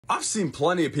I've seen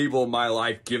plenty of people in my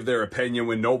life give their opinion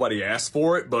when nobody asked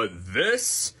for it, but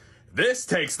this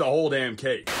takes the whole damn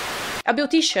cake. A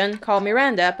beautician called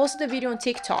Miranda posted a video on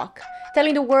TikTok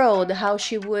telling the world how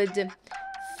she would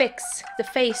fix the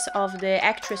face of the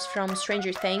actress from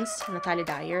Stranger Things, Natalia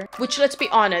Dyer, which, let's be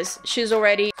honest, she's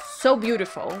already so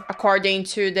beautiful according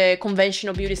to the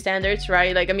conventional beauty standards,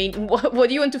 right? Like, I mean, what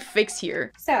do you want to fix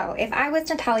here? So if I was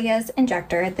Natalia's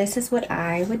injector, this is what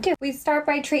I would do. We start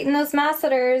by treating those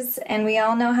masseters, and we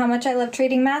all know how much I love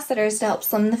treating masseters to help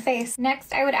slim the face.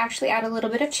 Next, I would actually add a little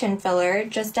bit of chin filler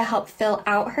just to help fill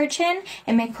out her chin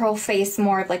and make her whole face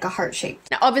more of like a heart shape.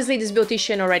 Now, obviously, this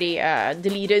beautician already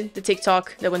deleted the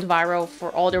TikTok that went viral for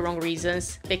all the wrong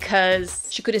reasons because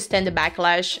she couldn't stand the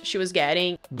backlash she was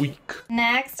getting. Weak.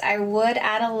 Next, I would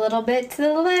add a little bit to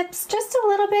the lips, just a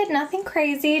little bit, nothing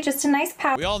crazy, just a nice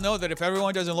pout. We all know that if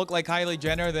everyone doesn't look like Kylie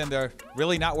Jenner, then they're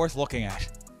really not worth looking at.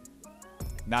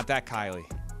 Not that Kylie.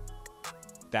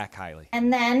 That Kylie.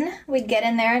 And then we'd get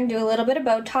in there and do a little bit of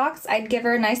Botox. I'd give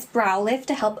her a nice brow lift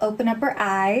to help open up her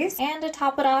eyes. And to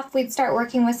top it off, we'd start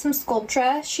working with some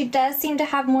Sculptra. She does seem to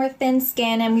have more thin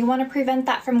skin, and we want to prevent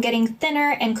that from getting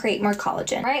thinner and create more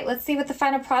collagen. All right, let's see what the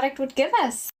final product would give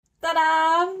us.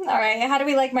 Ta-da! All right, how do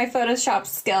we like my Photoshop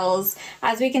skills?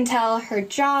 As we can tell, her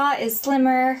jaw is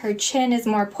slimmer, her chin is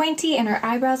more pointy, and her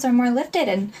eyebrows are more lifted,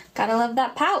 and gotta love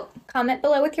that pout. Comment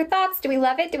below with your thoughts. Do we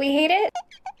love it? Do we hate it?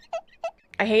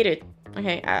 I hate it.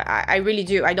 Okay, I really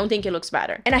do. I don't think it looks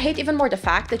better. And I hate even more the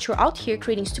fact that you're out here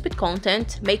creating stupid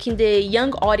content, making the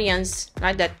young audience,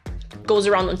 right, that goes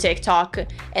around on TikTok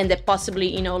and that possibly,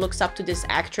 you know, looks up to this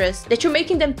actress, that you're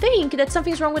making them think that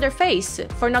something's wrong with their face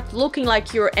for not looking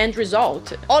like your end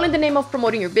result. All in the name of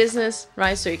promoting your business,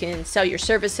 right? So you can sell your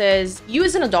services. You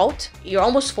as an adult, you're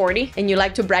almost 40 and you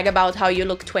like to brag about how you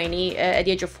look 20 at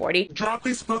the age of 40. Drop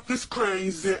this book is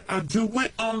crazy. I do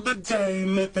it on the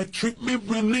daily. They treat me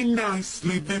really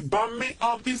nicely. They buy me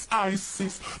all these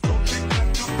ices.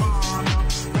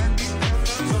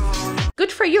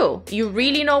 Good for you. You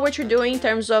really know what you're doing in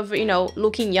terms of, you know,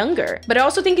 looking younger. But I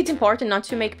also think it's important not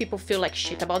to make people feel like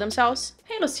shit about themselves.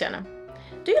 Hey, Luciana,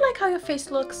 do you like how your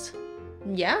face looks?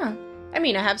 Yeah. I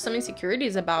mean, I have some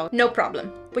insecurities about... No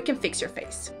problem. We can fix your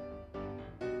face.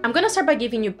 I'm gonna start by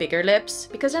giving you bigger lips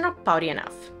because they're not pouty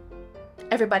enough.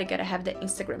 Everybody gotta have the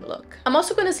Instagram look. I'm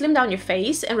also gonna slim down your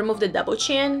face and remove the double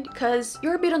chin because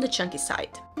you're a bit on the chunky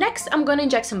side. Next, I'm gonna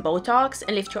inject some Botox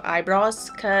and lift your eyebrows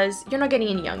because you're not getting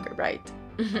any younger, right?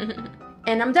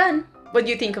 And I'm done. What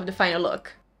do you think of the final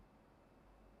look?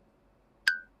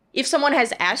 If someone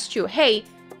has asked you, hey,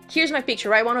 here's my picture,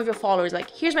 right? One of your followers, like,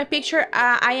 here's my picture,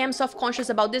 I am self-conscious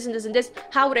about this and this and this,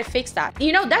 how would I fix that?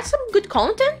 You know, that's some good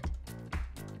content.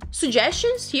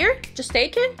 Suggestions here, just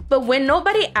take it. But when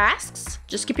nobody asks,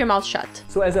 just keep your mouth shut.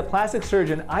 So as a plastic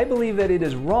surgeon, I believe that it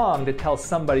is wrong to tell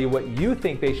somebody what you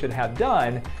think they should have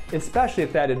done, especially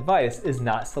if that advice is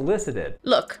not solicited.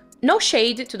 Look, no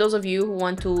shade to those of you who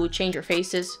want to change your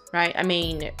faces, right? I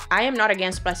mean, I am not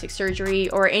against plastic surgery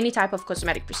or any type of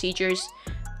cosmetic procedures.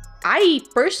 I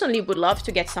personally would love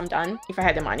to get some done if I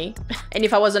had the money and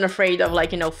if I wasn't afraid of,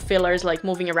 like, you know, fillers like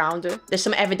moving around. There's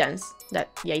some evidence that,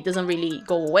 yeah, it doesn't really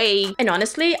go away. And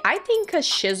honestly, I think a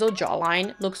chiseled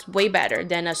jawline looks way better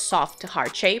than a soft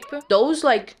heart shape. Those,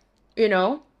 like, you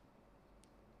know,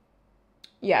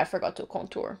 yeah, I forgot to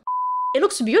contour. It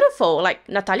looks beautiful. Like,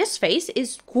 Natalia's face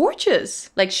is gorgeous.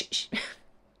 Like, she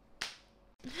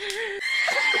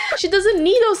doesn't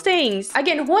need those things.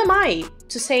 Again, who am I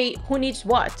to say who needs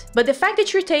what? But the fact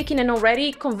that you're taking an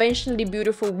already conventionally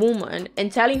beautiful woman and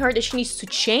telling her that she needs to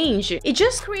change, it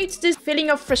just creates this feeling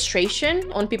of frustration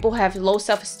on people who have low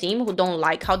self-esteem, who don't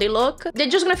like how they look. They're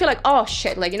just gonna feel like, oh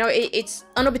shit, like, you know, it's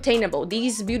unobtainable.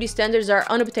 These beauty standards are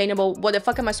unobtainable. What the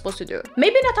fuck am I supposed to do?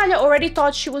 Maybe Natalia already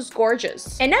thought she was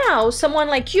gorgeous. And now someone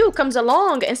like you comes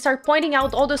along and start pointing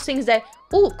out all those things that,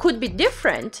 oh, could be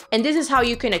different. And this is how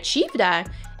you can achieve that.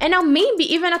 And now maybe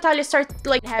even Natalia starts,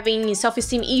 like, having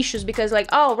self-esteem issues because, like,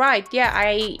 oh, right, yeah,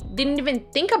 I didn't even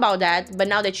think about that. But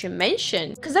now that you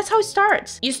mention, because that's how it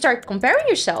starts. You start comparing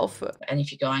yourself. And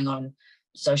if you're going on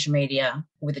social media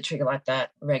with a trigger like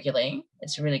that regularly,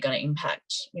 it's really going to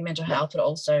impact your mental health, but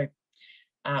also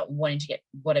wanting to get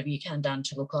whatever you can done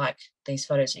to look like these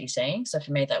photos that you're seeing. So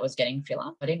for me, that was getting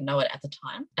filler. I didn't know it at the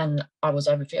time and I was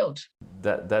overfilled.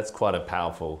 That's quite a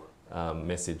powerful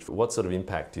message. What sort of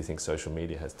impact do you think social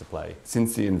media has to play?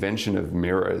 Since the invention of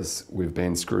mirrors, we've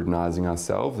been scrutinising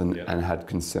ourselves and had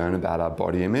concern about our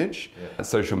body image.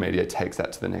 Social media takes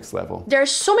that to the next level. There are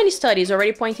so many studies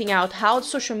already pointing out how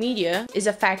social media is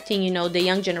affecting, you know, the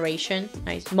young generation,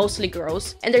 right? Mostly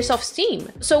girls, and their self-esteem.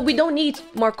 So we don't need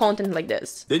more content like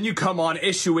this. Then you come on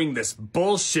issuing this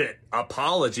bullshit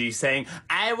apology saying,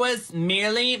 I was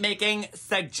merely making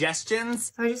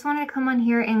suggestions. So I just wanted to come on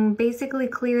here and basically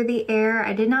clear the air.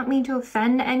 I did not mean to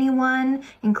offend anyone,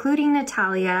 including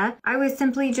Natalia. I was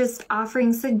simply just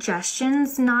offering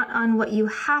suggestions, not on what you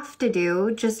have to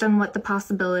do, just on what the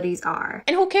possibilities are.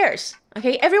 And who cares?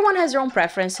 Okay, everyone has their own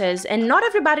preferences, and not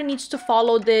everybody needs to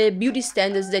follow the beauty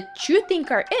standards that you think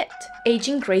are it.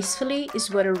 Aging gracefully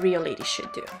is what a real lady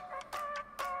should do.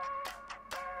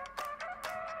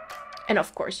 And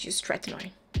of course, use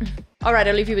tretinoin. Alright,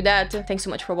 I'll leave you with that. Thanks so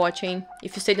much for watching.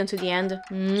 If you stayed until the end,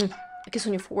 a kiss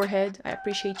on your forehead. I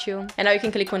appreciate you. And now you can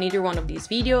click on either one of these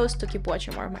videos to keep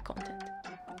watching more of my content.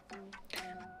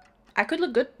 I could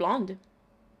look good blonde.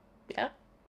 Yeah.